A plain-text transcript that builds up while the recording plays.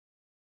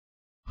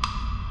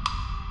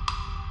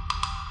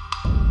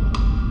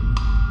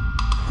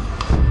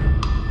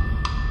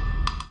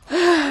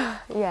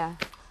Yeah.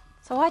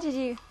 So why did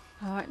you...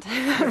 Oh, I won't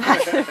take that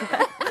back.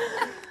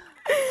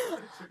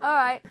 All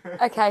right.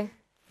 Okay.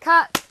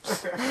 Cut.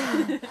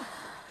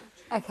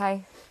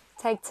 Okay.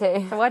 Take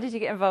 2. So why did you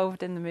get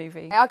involved in the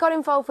movie? I got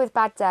involved with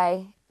Bad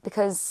Day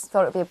because I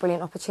thought it would be a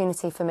brilliant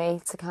opportunity for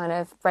me to kind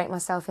of break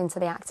myself into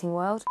the acting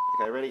world.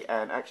 Okay, ready,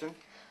 and action.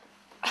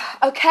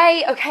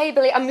 Okay,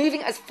 Billy, I'm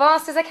moving as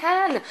fast as I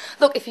can.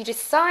 Look, if you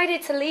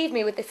decided to leave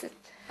me with this...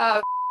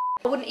 I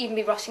wouldn't even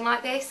be rushing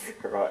like this.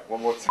 Right,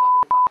 one more time.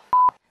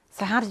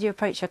 So how did you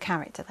approach your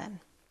character then?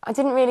 I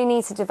didn't really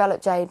need to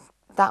develop Jade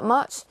that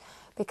much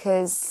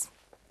because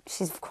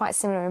she's quite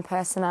similar in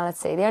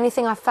personality. The only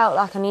thing I felt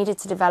like I needed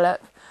to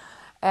develop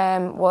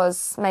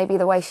was maybe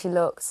the way she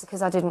looks,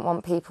 because I didn't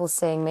want people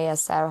seeing me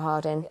as Sarah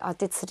Harding. I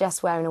did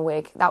suggest wearing a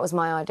wig. That was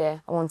my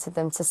idea. I wanted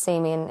them to see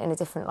me in a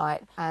different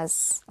light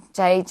as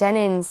Jade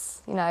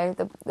Jennings, you know,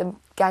 the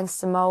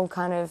gangster mole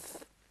kind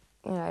of,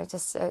 you know,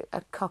 just a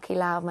cocky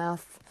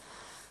loudmouth.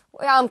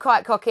 Well, I'm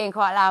quite cocky and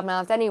quite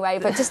loudmouthed anyway,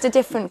 but just a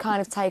different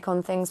kind of take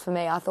on things for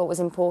me I thought was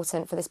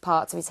important for this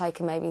part to be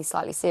taken maybe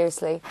slightly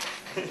seriously.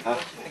 She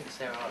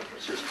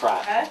was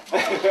crap.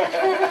 This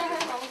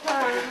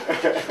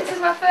is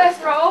my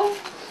first role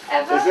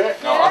ever. Is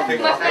it? No, I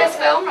think my first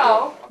film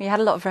role. You had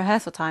a lot of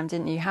rehearsal time,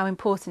 didn't you? How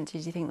important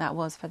did you think that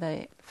was for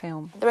the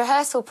film? The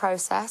rehearsal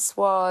process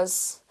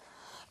was...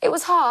 It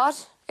was hard.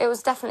 It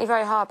was definitely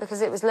very hard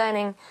because it was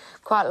learning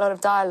quite a lot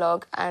of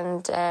dialogue,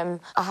 and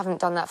I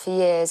haven't done that for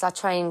years. I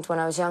trained when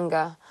I was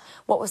younger.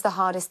 What was the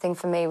hardest thing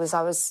for me was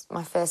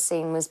my first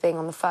scene was being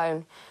on the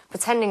phone,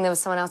 pretending there was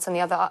someone else on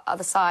the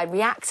other side,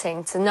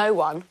 reacting to no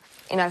one,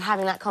 you know,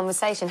 having that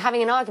conversation,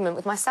 having an argument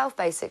with myself,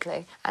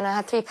 basically. And I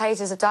had 3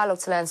 pages of dialogue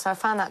to learn, so I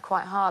found that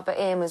quite hard, but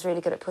Ian was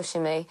really good at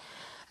pushing me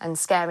and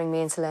scaring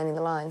me into learning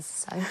the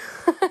lines,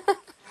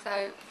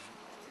 so...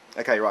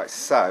 Okay, right,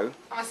 so...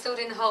 Am I still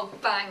doing the whole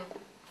bang,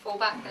 fall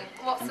back thing?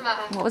 What's the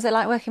matter? What was it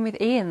like working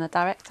with Ian, the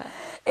director?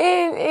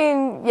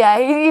 Ian, yeah,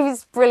 he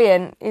was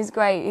brilliant. He was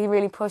great. He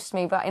really pushed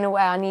me, but in a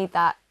way I need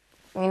that.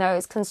 You know,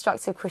 it's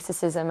constructive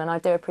criticism, and I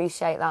do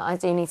appreciate that. I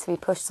do need to be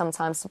pushed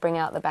sometimes to bring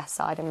out the best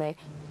side in me.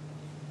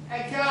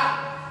 Hey, cut!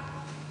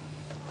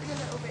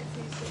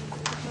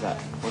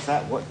 What's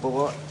that?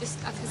 What? Just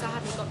because I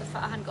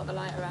hadn't got the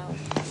lighter out.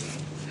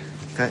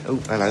 Okay, oh,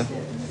 hello.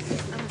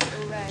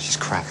 She's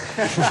crap.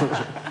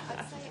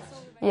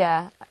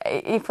 Yeah,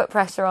 he put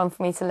pressure on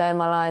for me to learn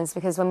my lines,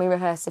 because when we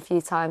rehearsed a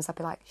few times, I'd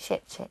be like,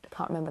 shit, I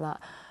can't remember that.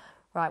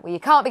 Right, well, you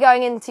can't be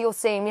going into your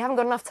scene. You haven't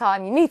got enough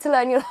time. You need to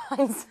learn your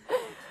lines.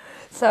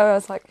 So I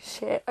was like,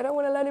 shit, I don't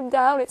want to let him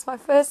down. It's my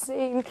first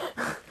scene.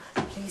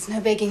 Please, no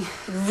begging.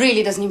 It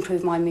really doesn't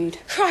improve my mood.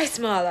 Christ,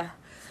 Marla.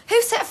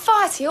 Who set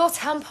fire to your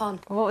tampon?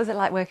 What was it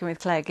like working with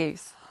Claire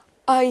Goose?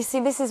 Oh, you see,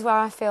 this is where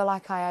I feel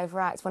like I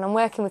overact. When I'm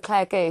working with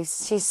Claire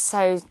Goose, she's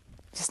so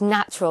just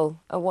natural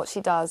at what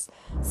she does.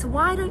 So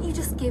why don't you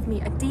just give me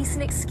a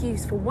decent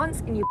excuse for once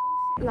in your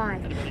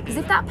life? Because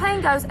if that plane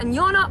goes and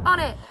you're not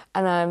on it...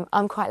 And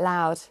I'm quite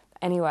loud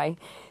anyway.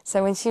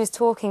 So when she was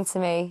talking to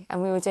me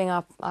and we were doing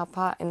our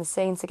part in the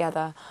scene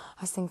together,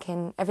 I was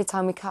thinking, every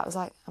time we cut, I was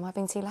like, am I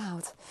being too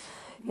loud?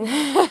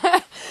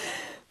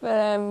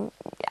 But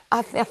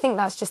I think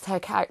that's just her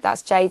character.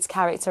 That's Jade's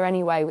character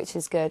anyway, which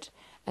is good.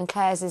 And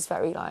Claire's is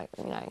very, like,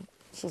 you know,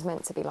 she's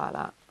meant to be like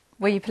that.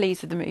 Were you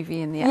pleased with the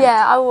movie in the end?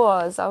 Yeah, I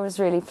was. I was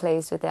really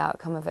pleased with the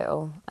outcome of it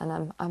all,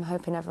 and I'm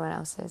hoping everyone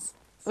else is.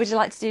 Would you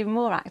like to do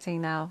more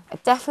acting now? I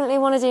definitely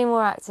want to do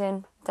more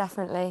acting,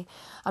 definitely.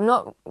 I'm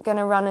not going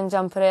to run and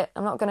jump at it.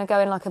 I'm not going to go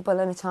in like a bull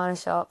in a china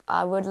shop.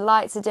 I would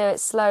like to do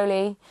it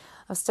slowly.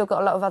 I've still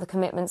got a lot of other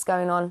commitments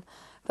going on,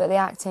 but the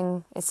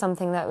acting is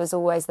something that was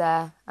always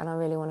there, and I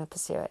really want to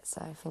pursue it,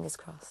 so fingers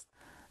crossed.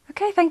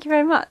 Okay, thank you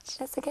very much.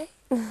 That's okay.